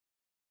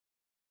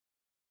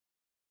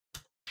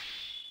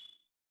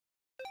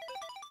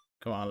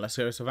Come on, let's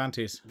go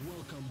Cervantes.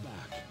 Welcome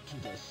back to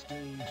the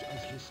stage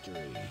of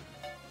history.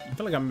 I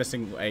feel like I'm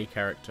missing a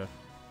character.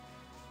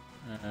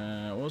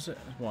 What was it?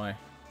 Why?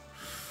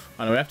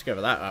 I know we have to go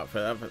with that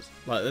outfit. That was,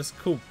 like, this is a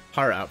cool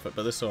pirate outfit,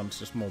 but this one's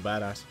just more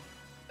badass.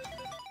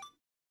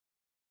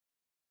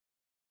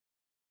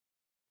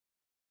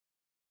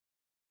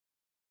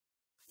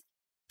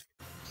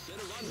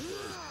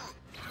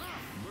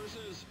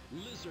 Versus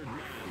Lizard Man.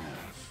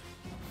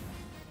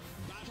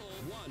 Battle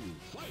 1,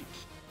 fight!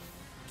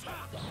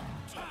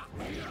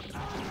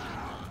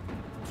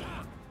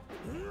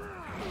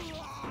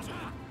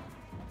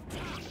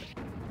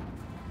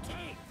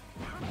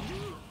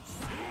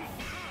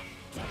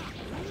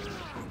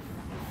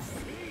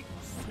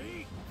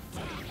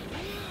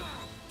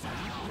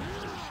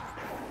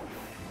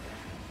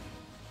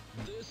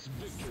 This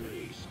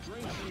victory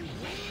strengthens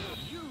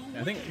you.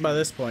 I think by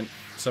this point,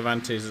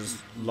 Cervantes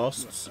has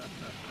lost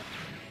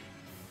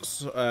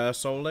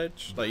Soul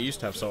Edge. Like, he used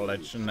to have Soul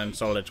Edge, and then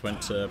Soul Edge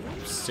went to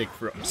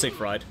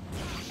Siegfried.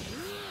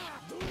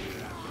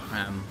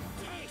 And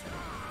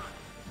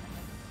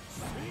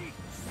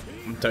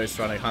Toad's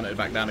trying to hunt it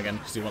back down again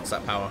because he wants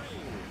that power.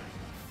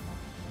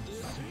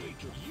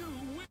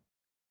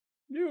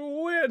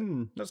 You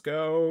win! Let's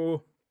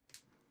go!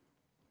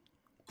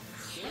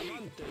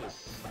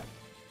 Cervantes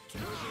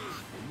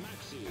versus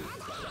Maxi.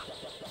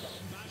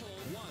 Battle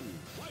 1,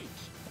 fight!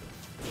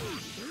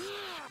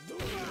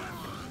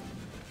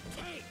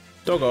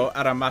 Togo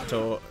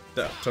Aramato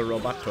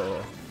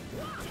Robato.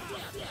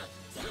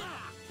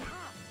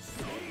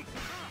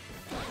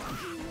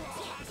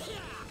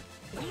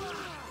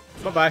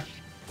 Bye-bye.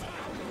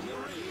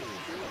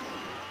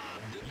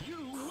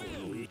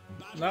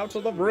 Now to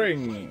the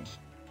ring.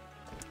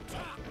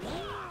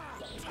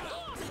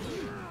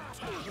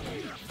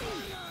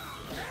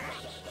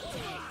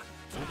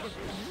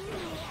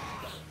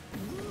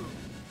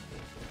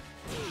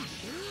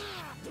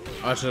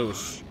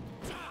 Asus.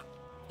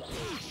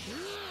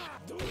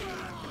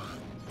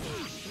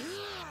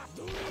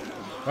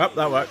 Well,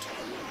 that worked.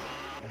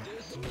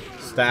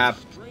 Stab.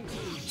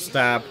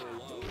 Stab.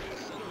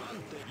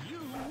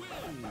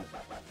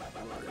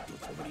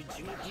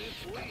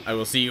 I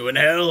will see you in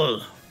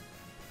hell.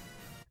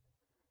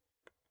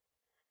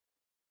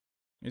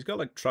 He's got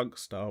like trunk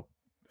style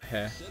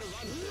hair.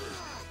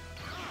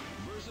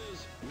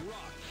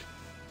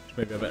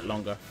 Maybe a bit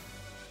longer.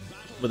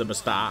 With a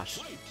moustache.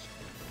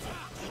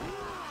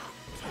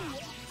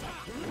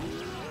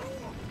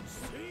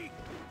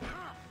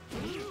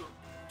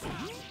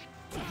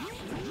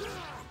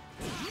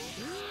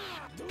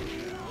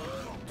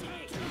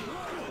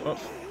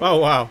 Oh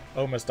wow,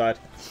 almost died.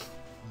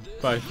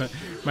 But I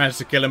managed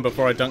to kill him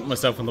before I dunked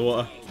myself in the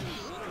water.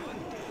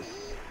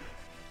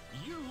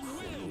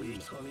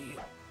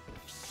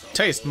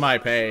 Taste my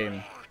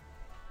pain.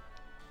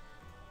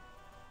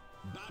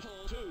 Battle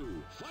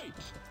 2, fight!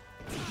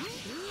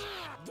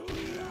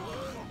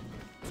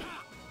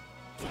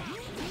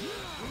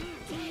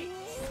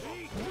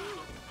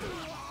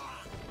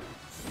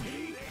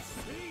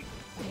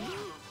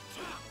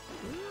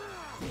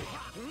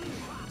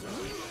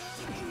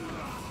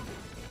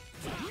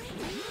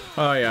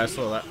 Oh yeah, I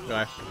saw that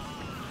guy.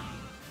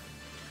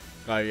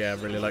 Guy, yeah,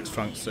 really likes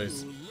Trunks, so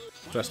he's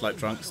dressed like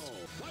Trunks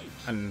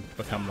and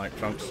become like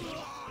Trunks.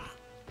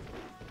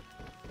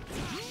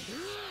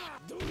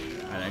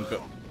 And then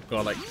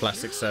got like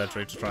plastic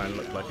surgery to try and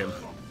look like him.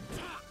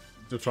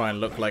 To try and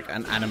look like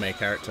an anime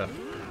character.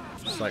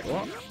 It's like,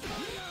 what?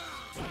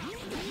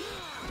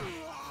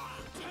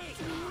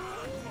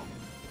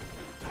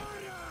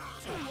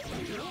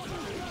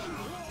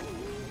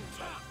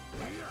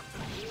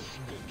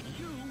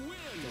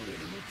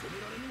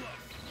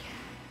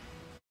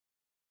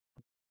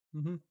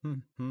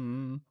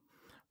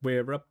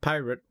 We're a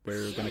pirate,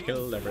 we're gonna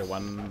kill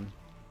everyone.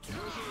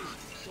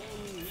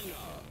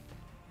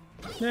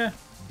 Yeah.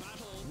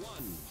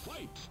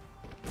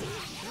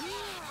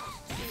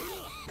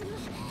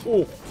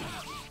 Oh.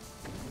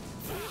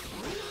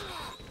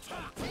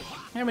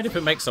 I mean, if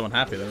it makes someone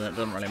happy, then it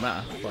doesn't really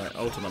matter. Like,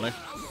 ultimately.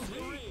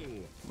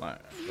 Like,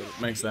 if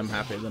it makes them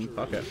happy, then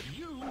fuck it.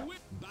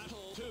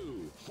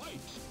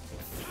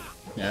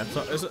 Yeah,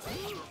 so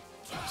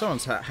if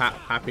someone's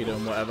happy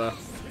doing whatever,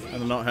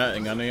 and they're not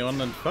hurting anyone,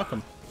 then fuck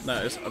them. No,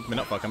 I mean,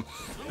 not fuck them.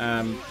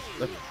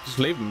 Just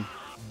leave them.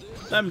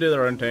 Let them do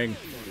their own thing.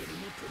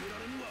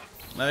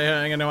 Are they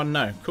hurting anyone?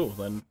 No. Cool,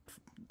 then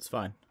it's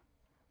fine.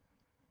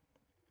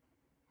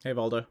 Hey,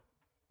 Voldo.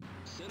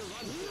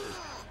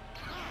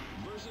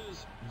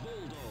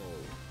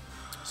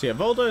 So yeah,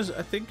 Voldo,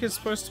 I think, is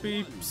supposed to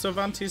be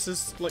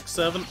Cervantes' like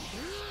servant.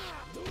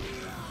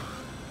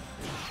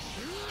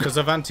 Because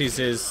Cervantes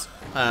is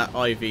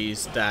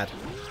Ivy's dad.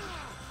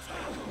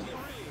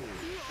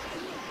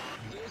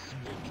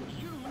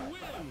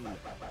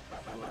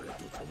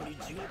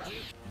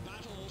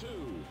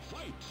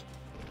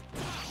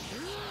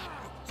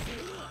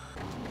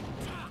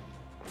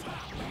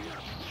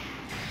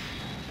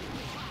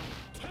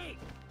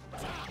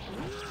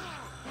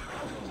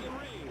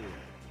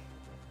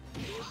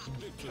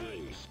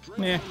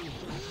 Yeah.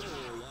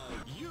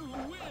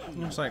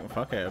 It's like,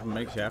 fuck it, if it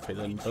makes you happy,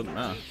 then it doesn't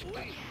matter.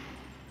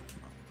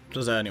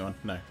 Does anyone?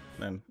 No.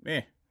 Then,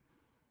 eh.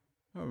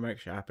 It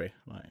makes you happy.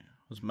 Like,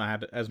 as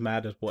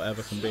mad as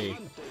whatever can be.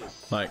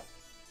 Like,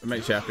 it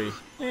makes you happy.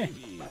 Eh.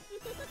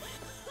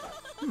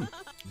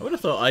 I would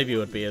have thought Ivy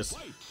would be his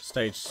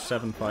stage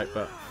 7 fight,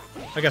 but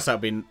I guess that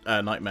would be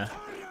Nightmare.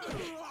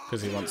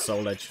 Because he wants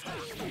Soul Edge.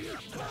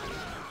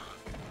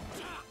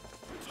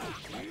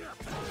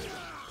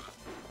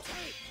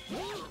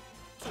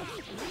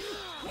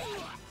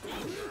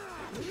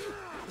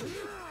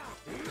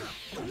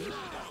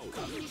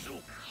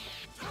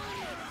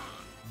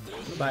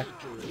 Bye.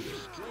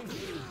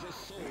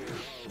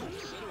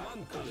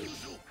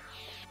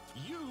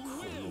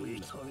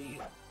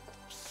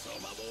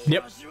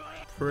 Yep,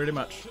 pretty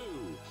much.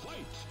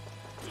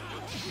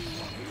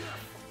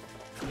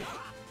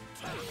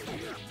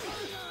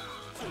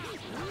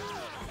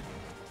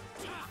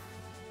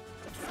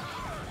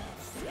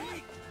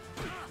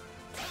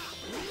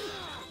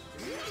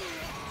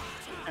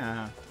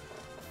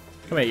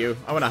 Come here, you.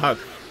 I want a hug.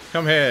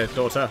 Come here,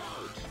 daughter.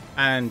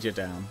 And you're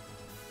down.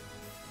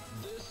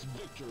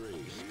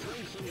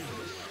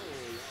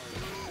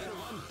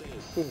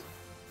 Ooh.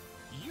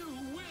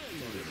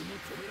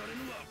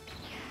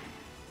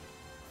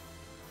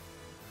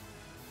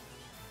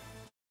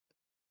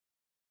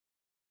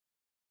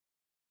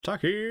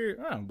 Tacky!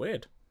 Ah,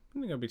 weird. I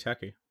think it'll be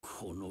Tacky.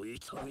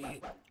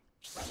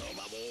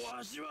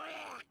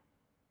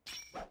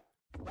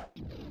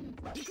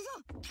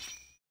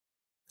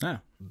 Ah.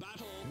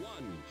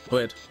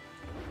 Weird.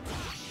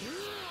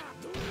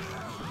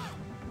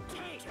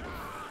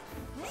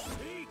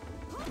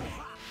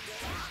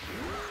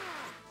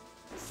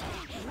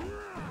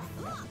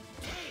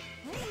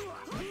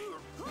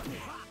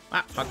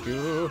 Ah, fuck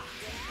you.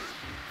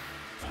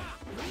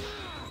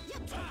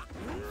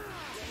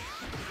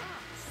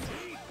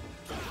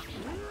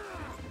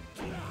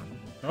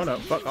 Oh no,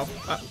 fuck off.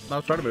 Ah, I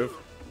was trying to move.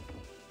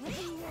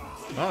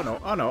 Oh no,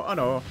 oh no, oh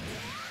no.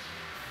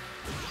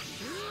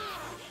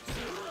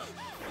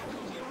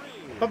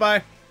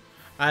 Bye-bye.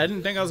 I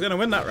didn't think I was going to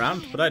win that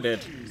round, but I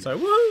did. So,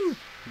 woo!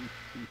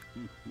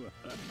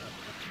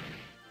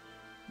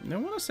 I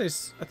want to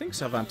say, I think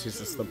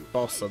Cervantes is the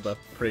boss of the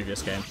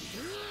previous game.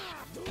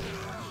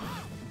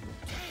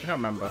 I can't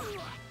remember.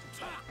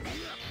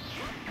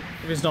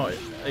 If he's not,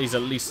 he's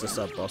at least a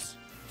sub-boss.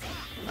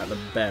 At the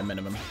bare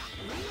minimum.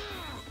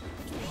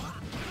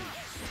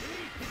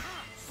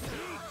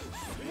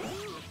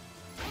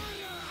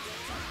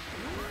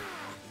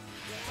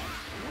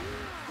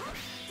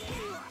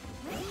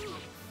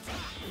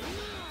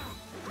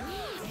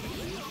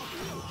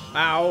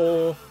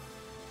 Ow!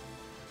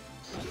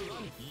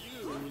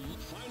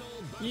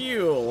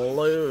 You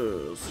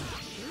lose.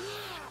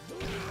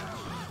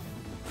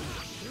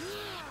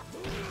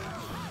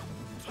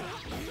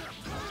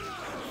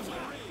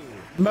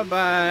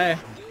 Bye-bye.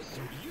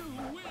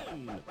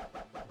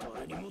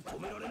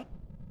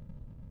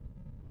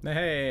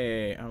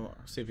 Hey, I'll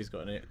see if he's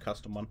got a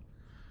custom one.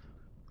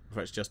 If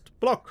it's just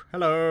block.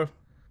 Hello.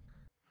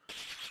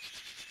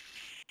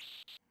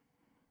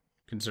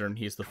 Considering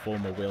he's the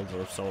former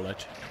wielder of Soul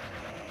Edge.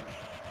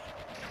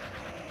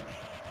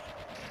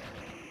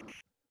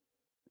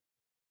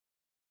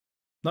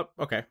 Nope,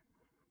 okay.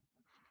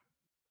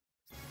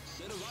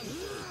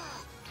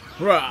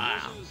 Rah!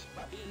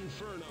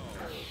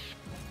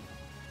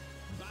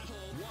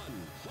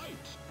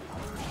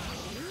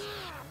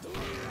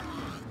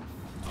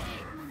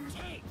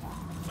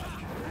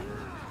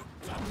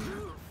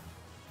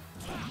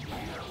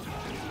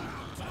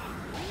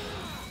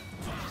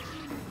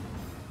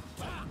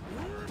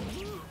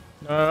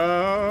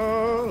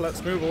 No,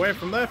 let's move away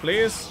from there,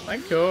 please.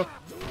 Thank you.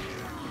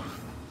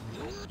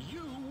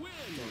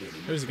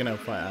 Who's he gonna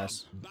fight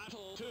as?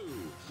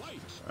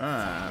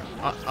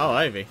 Oh,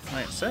 Ivy.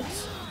 Makes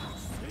sense.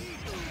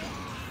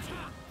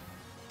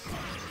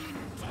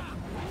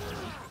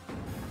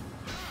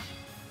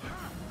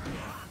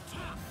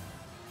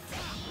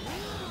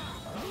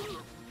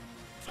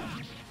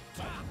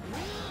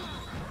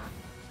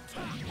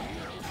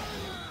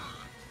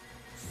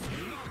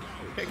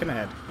 Kick in the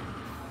head.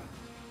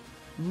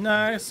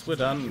 Nice, we're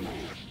done.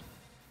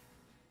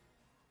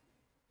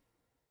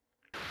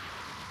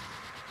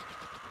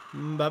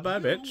 Bye-bye,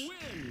 bitch.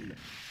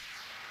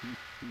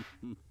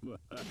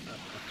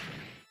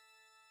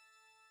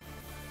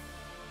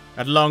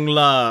 At long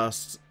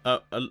last,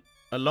 a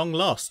long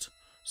lost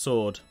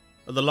sword.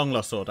 The long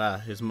lost sword,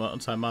 his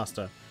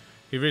anti-master.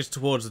 He reached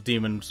towards the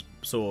demon's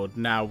sword,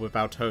 now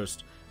without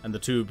host, and the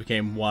two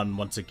became one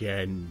once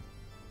again.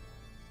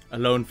 A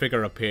lone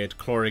figure appeared,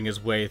 clawing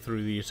his way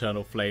through the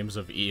eternal flames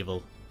of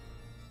evil.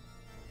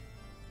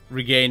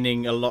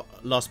 Regaining a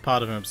lost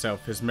part of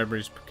himself, his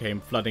memories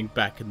came flooding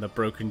back, and the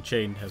broken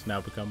chain has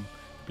now become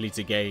complete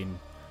again.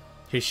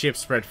 His ship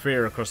spread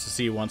fear across the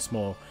sea once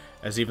more,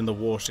 as even the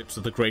warships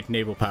of the great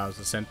naval powers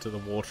are sent to the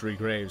watery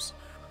graves.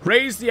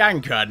 Raise the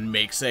anchor and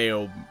make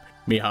sail,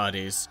 me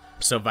hearties.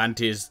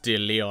 Cervantes de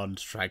Leon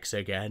strikes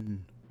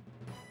again.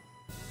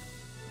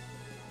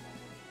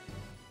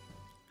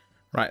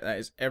 Right, that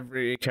is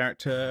every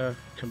character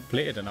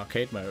completed in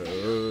arcade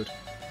mode.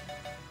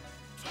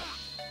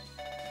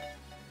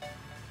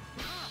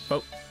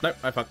 Oh, no,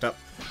 I fucked up.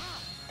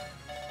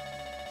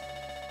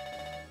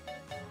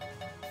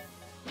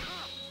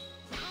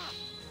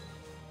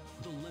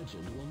 The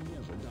legend will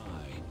never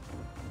die.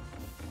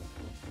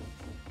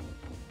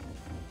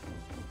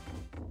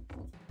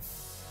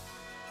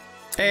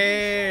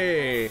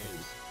 Hey!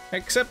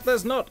 Except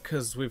there's not,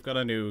 because we've got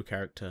a new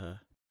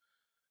character.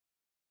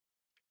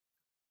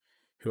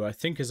 Who I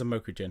think is a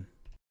Mokujin.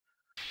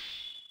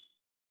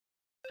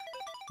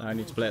 I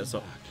need to play it,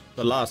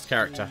 the last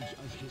character.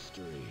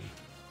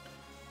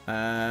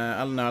 I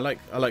don't know,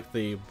 I like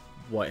the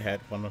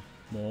white-haired one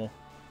more.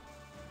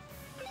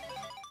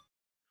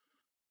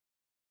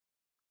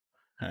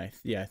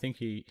 Yeah, I think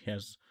he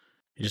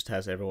just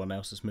has everyone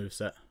else's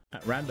moveset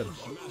at random.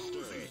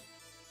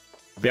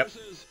 Yep.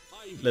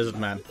 Lizard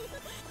Man.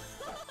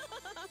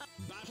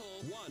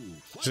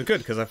 Which is good,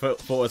 because I thought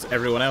it was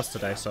everyone else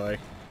today, so I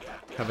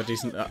have a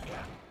decent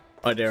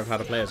idea of how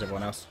to play as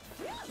everyone else.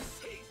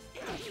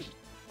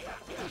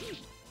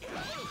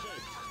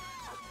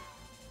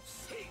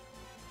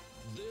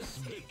 This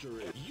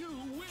victory, you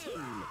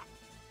win!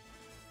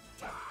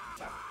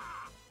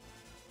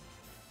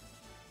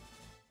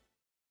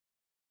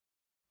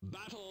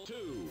 Battle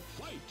 2,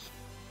 fight!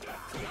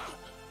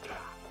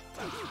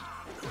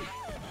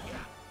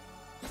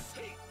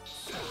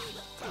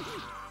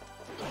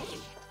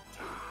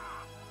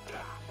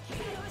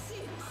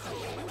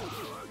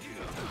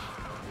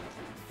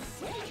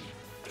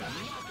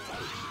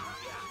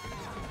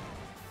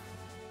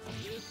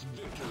 This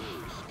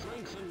victory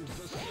strengthened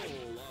the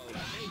soul of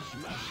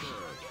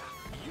Edgemaster.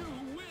 You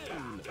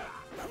win!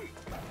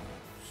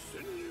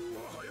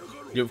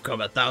 You've come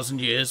 1,000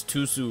 years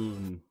too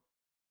soon.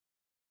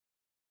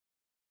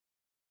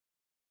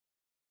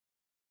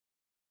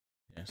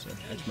 Yeah, so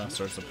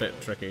Edgemaster is a bit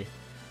tricky.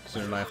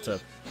 Soon I have to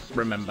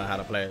remember how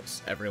to play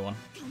as everyone.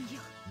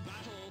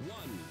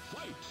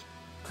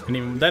 And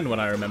even then, when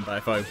I remember,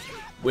 if I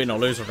win or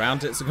lose a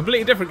round, it's a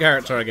completely different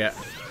character I get.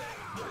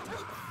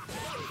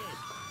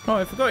 Oh,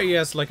 I forgot he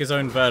has like his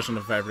own version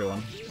of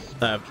everyone.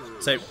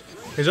 So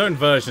his own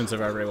versions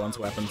of everyone's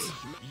weapons.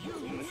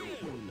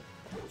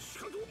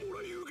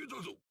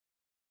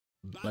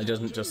 He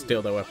doesn't just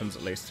steal their weapons,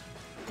 at least.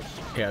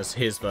 He has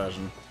his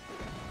version.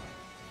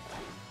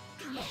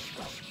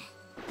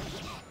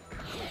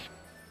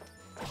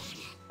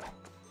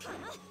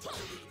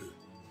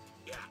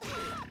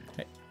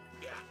 Hey.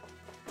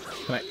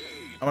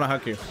 I want to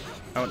hug you.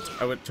 I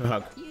want to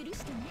hug.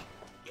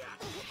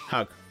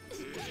 Hug.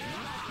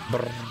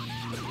 Brrr.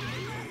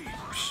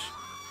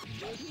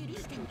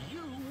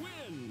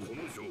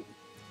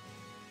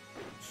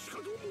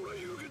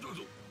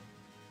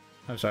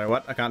 I'm sorry,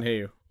 what? I can't hear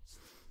you.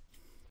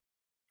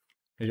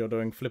 You're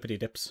doing flippity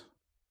dips.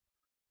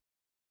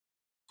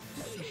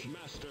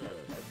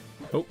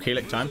 Oh,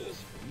 Keelix time.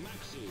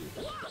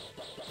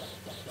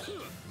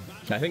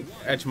 I think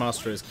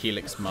Edgemaster is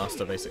Keelix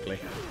master, basically.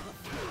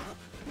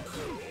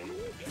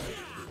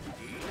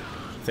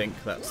 I think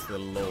that's the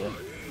law.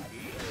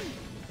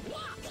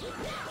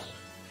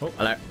 Oh,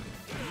 hello.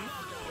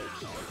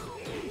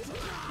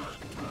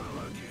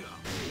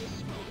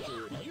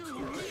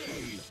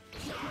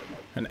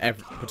 And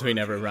between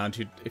every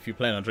round, if you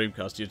play on a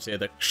Dreamcast, you'd see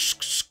the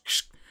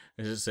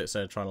as it sits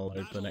there trying to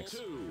load the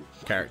next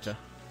character.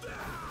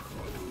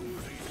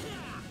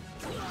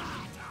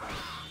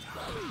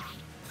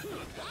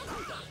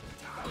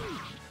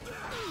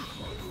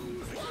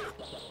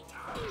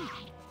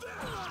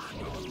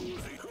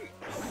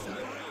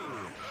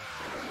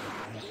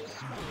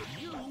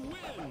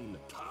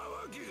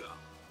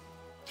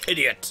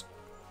 Idiot!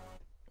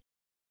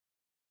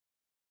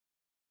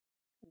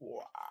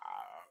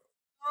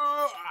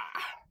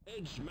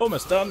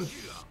 Almost done.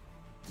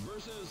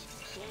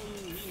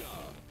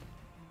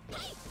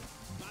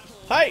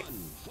 Hi!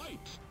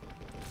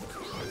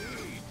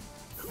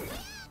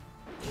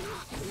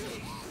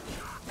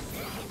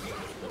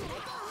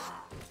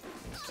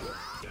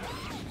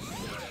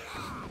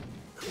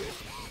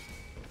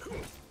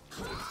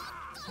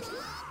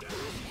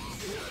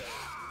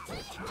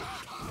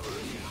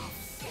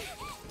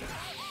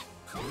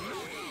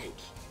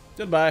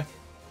 Goodbye.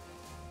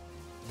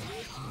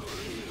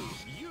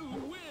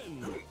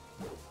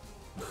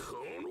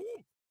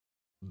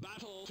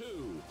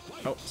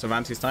 Oh,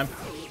 Savanti's time.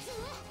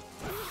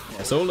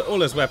 Yeah, so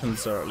all his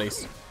weapons are at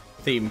least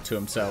themed to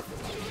himself,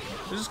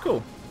 which is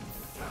cool.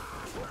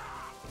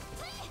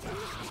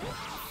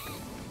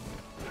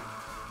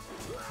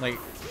 Like,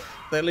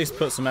 they at least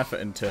put some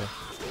effort into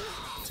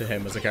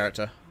him as a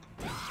character.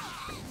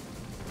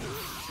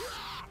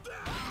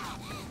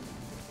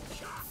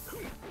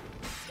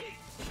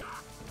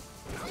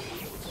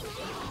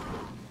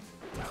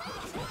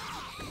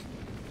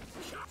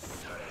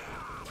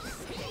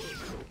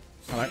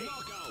 Alright.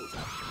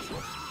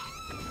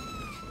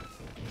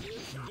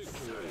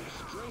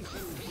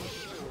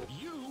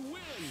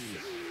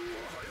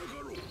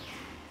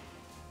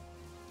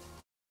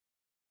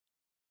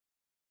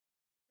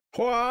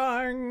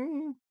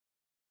 Huang!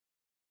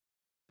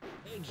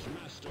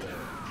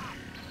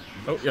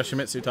 Oh,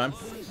 Yoshimitsu time.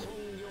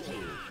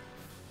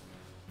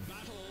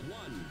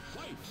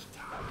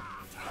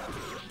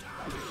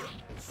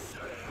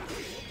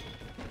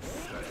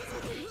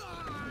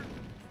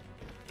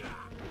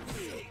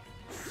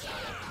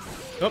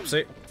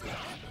 Oopsie.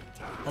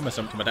 Almost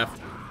jumped to my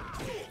death.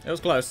 It was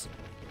close.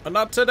 But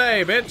not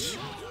today, bitch!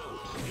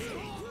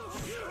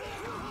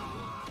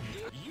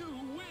 You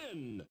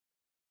win.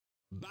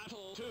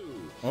 Battle 2.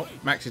 Oh,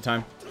 maxi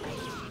time.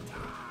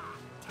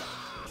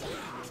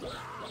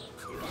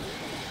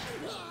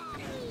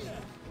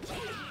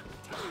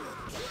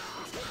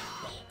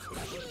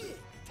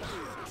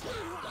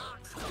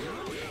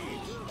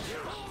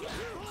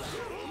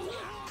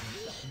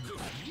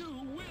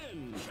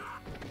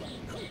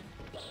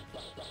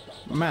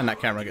 Man,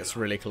 that camera gets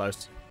really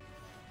close.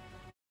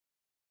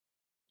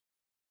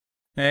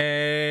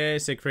 Hey,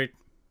 Siegfried.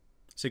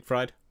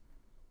 Siegfried.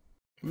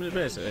 How many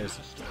bits it is?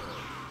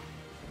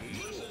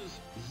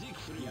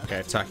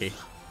 Okay, Taki.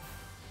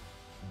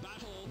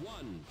 Battle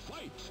 1.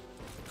 Fight.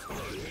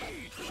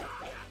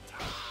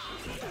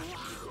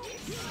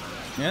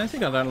 Yeah, I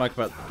think I don't like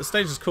about the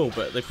stage is cool,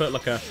 but they put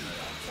like a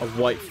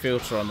white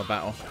filter on the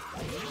battle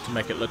to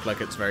make it look like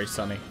it's very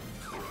sunny.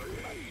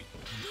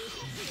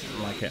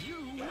 I like it.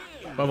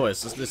 By the way,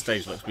 this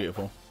stage looks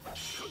beautiful.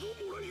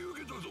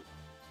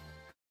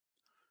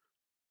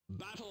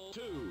 Battle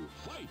 2.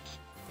 Fight.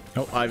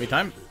 Oh, Ivy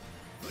time.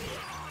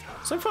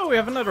 So far we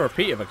have another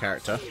repeat of a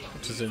character,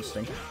 which is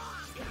interesting.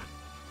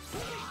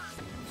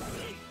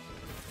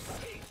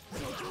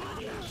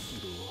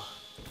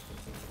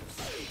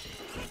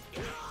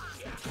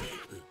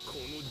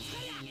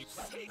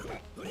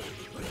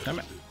 Damn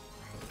it.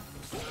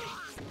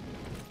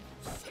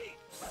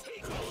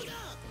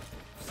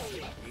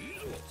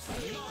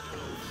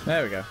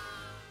 There we go.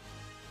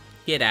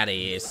 Get out of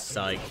here,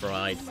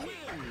 Siegfried.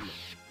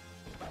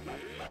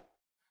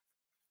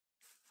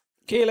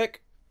 Keelik.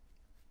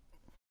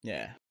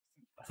 Yeah,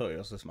 I thought he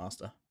was this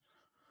master.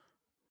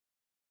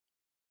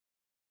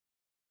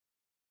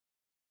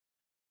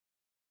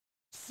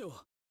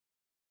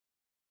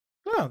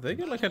 Oh, they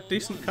get like a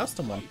decent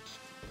custom one.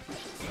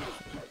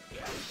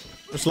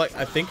 Which, like,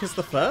 I think is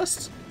the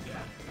first.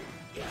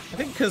 I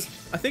think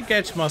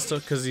Edgemaster,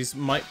 because he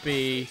might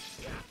be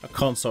a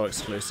console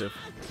exclusive,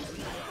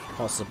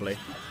 possibly.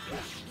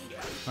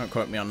 Don't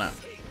quote me on that.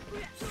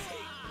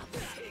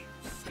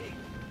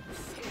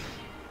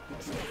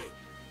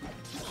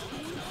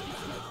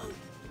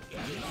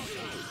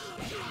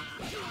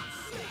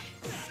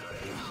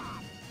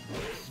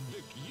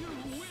 You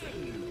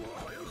win.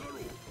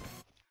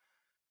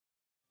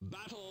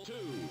 Battle 2.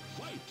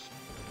 Fight.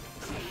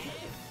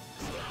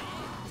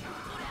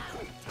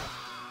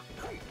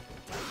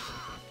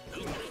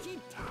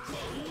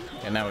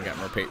 And now we're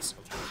getting repeats.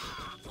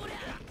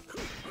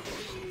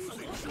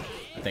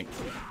 I think.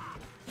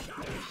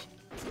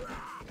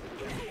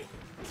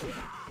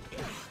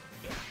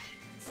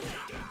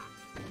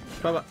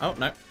 Bubba. Oh,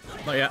 no.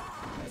 Not yet.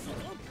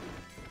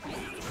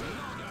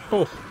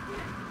 Oh.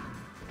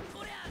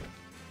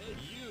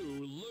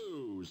 You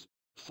lose.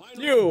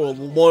 Final You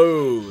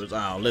lose.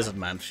 Oh, Lizard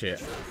Man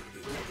shit.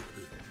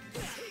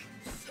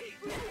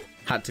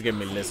 Had to give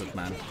me Lizard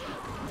Man.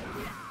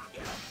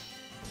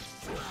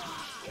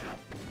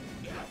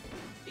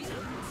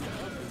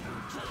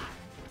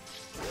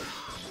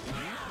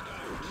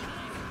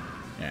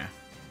 Yeah.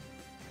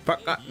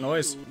 Fuck that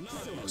noise.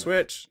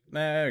 Switch.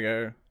 There we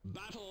go.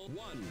 Battle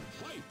 1.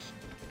 Fight.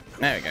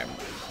 There we go.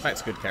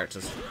 That's good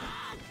characters.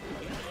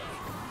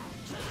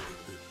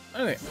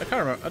 I can't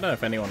remember. I don't know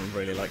if anyone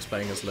really likes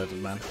playing as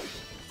Lizard Man.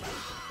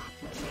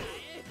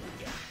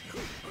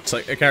 It's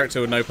like a character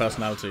with no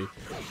personality,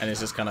 and it's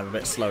just kind of a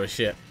bit slow as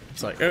shit.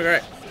 It's like, oh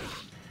great.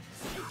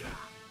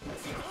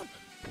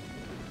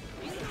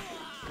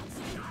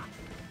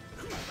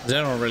 Is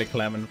anyone really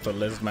clamoring for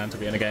Lizard Man to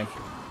be in a game?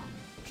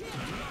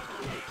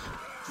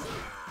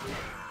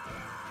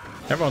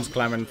 Everyone's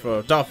clamoring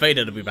for Darth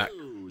Vader to be back.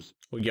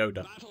 Or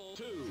Yoda. Battle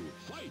 2.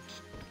 Fight.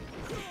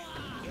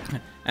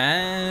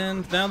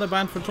 And now they're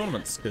banned from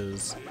tournaments,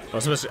 because... Well,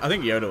 especially, I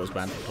think Yoda was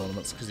banned from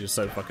tournaments, because he was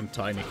so fucking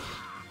tiny.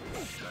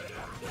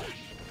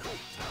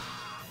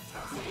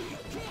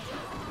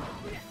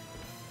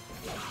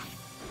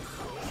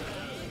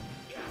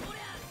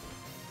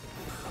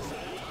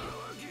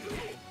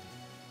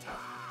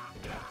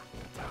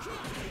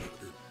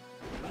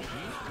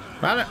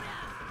 Ban it!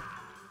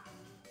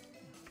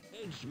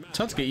 It's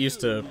hard to get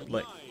used to,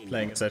 like,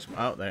 playing as Edge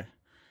out there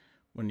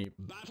when you're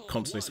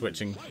constantly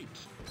switching.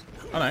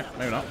 Oh no,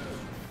 maybe not.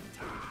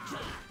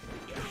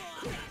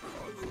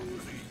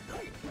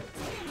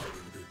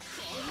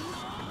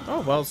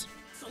 Oh, Wells.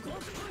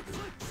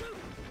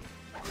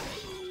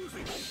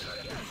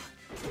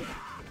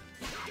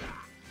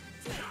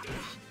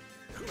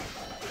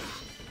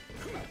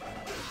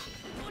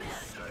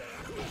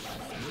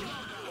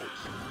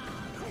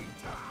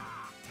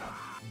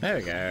 There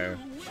we go.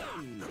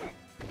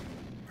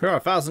 You're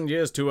 1,000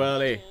 years too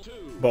early,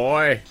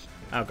 boy.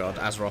 Oh god,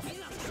 Azeroth.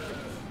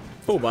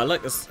 Oh, but I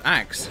like this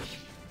axe.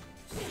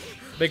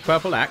 Big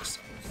purple axe.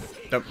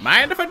 Don't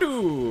mind if I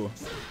do.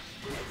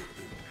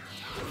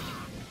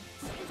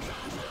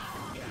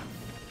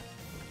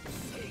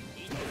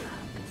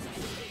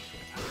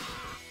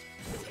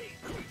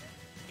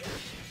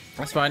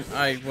 That's fine.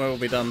 I will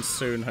be done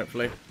soon,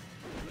 hopefully.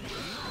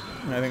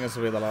 I think this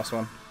will be the last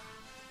one.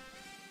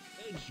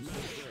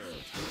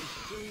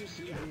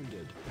 Seriously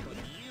wounded, but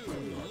you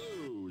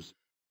lose.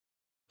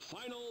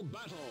 Final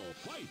battle,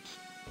 fight.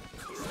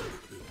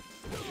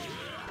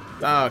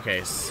 Ah,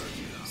 okay.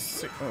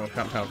 Oh, I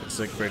can't help it.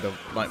 Siegfried of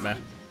Nightmare.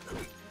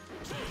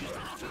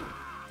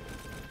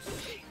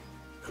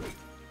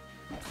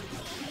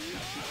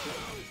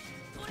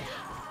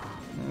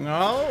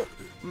 No!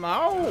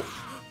 No!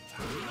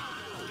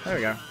 There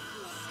we go.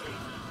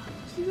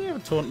 Does he have a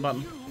taunt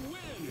button?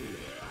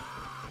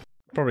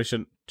 Probably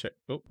shouldn't check.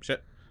 Oh,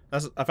 shit.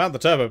 I found the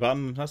turbo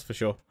button, that's for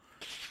sure.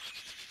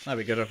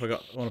 That'd be good if I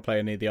want to play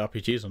any of the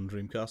RPGs on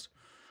Dreamcast.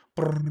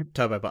 Brrr,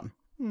 turbo button.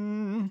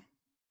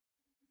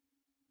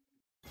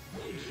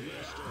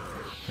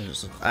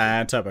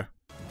 And turbo.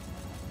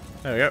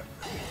 There we go.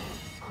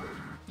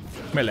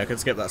 Maybe I could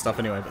skip that stuff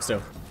anyway, but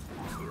still.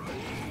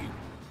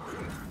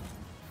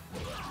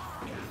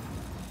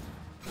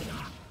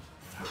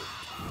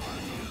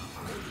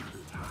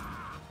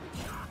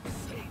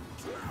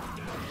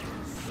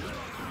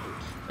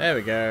 There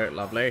we go,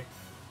 lovely.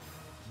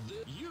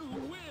 You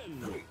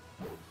win.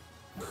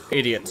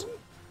 Idiot.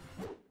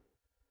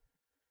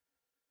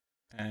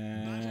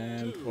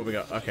 And what we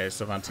got? Okay,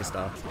 Savanti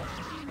Star.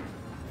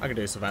 I can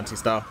do Savanti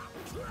Star.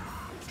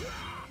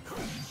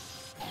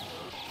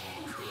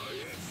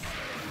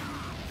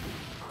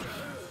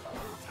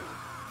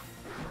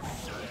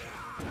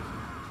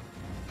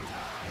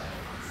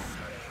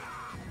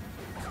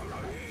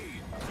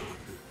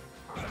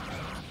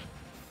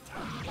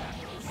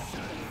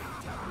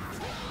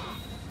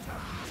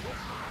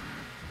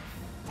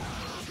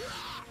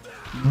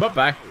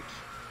 Bye-bye.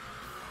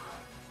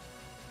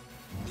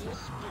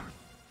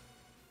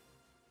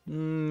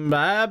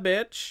 Bye,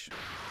 bitch.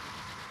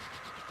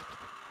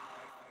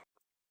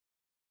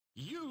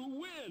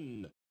 You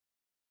win.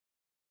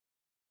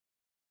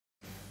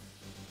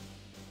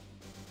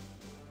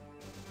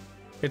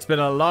 It's been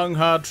a long,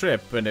 hard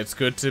trip, and it's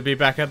good to be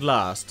back at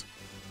last.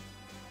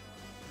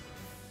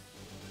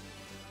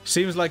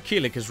 Seems like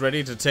Keelik is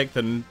ready to take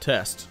the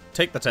test.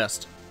 Take the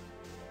test.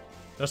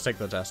 Just take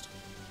the test.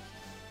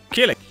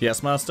 Keelik!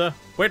 Yes, master.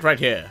 Wait right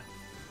here.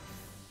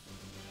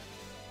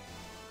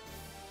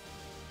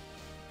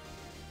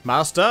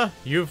 Master,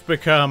 you've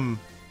become...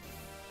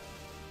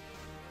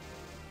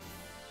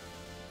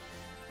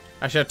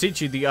 I shall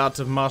teach you the art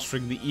of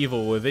mastering the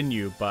evil within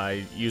you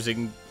by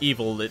using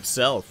evil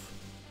itself.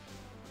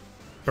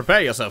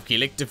 Prepare yourself,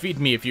 Keelik. Defeat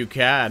me if you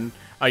can.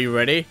 Are you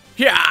ready?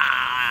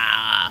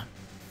 Yeah!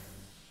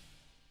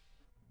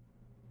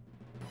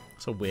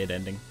 It's a weird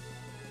ending.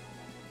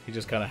 He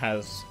just kind of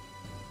has...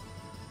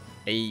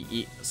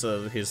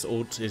 so his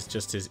ult is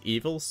just his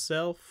evil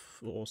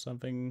self or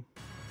something.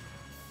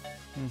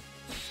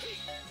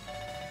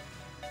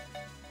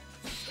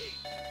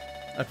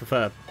 I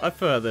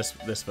prefer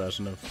this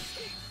version of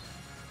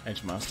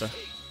Edge Master.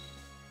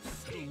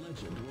 The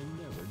legend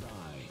will never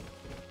die.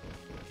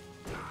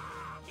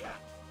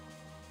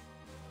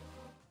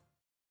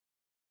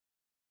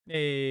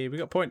 Hey, we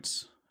got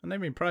points and they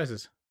mean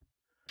prizes.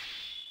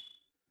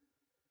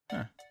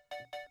 Huh.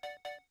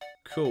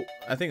 Cool.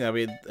 I think that'll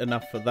be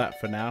enough for that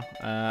for now.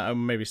 I'll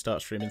maybe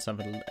start streaming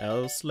something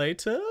else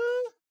later.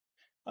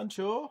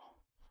 Unsure.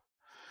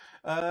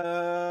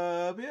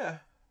 But yeah,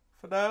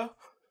 for now,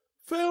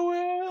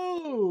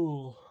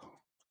 farewell.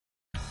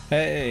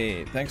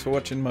 Hey, thanks for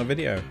watching my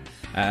video.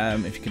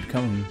 If you could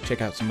come and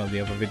check out some of the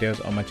other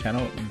videos on my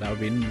channel, that would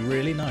be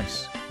really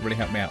nice. Really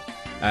help me out.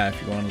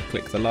 If you want to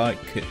click the like,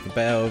 hit the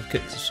bell,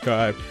 click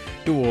subscribe,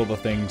 do all the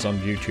things on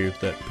YouTube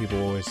that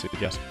people always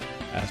suggest.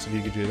 So if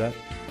you could do that,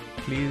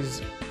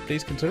 please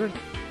consider it.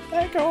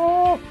 Thank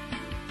you.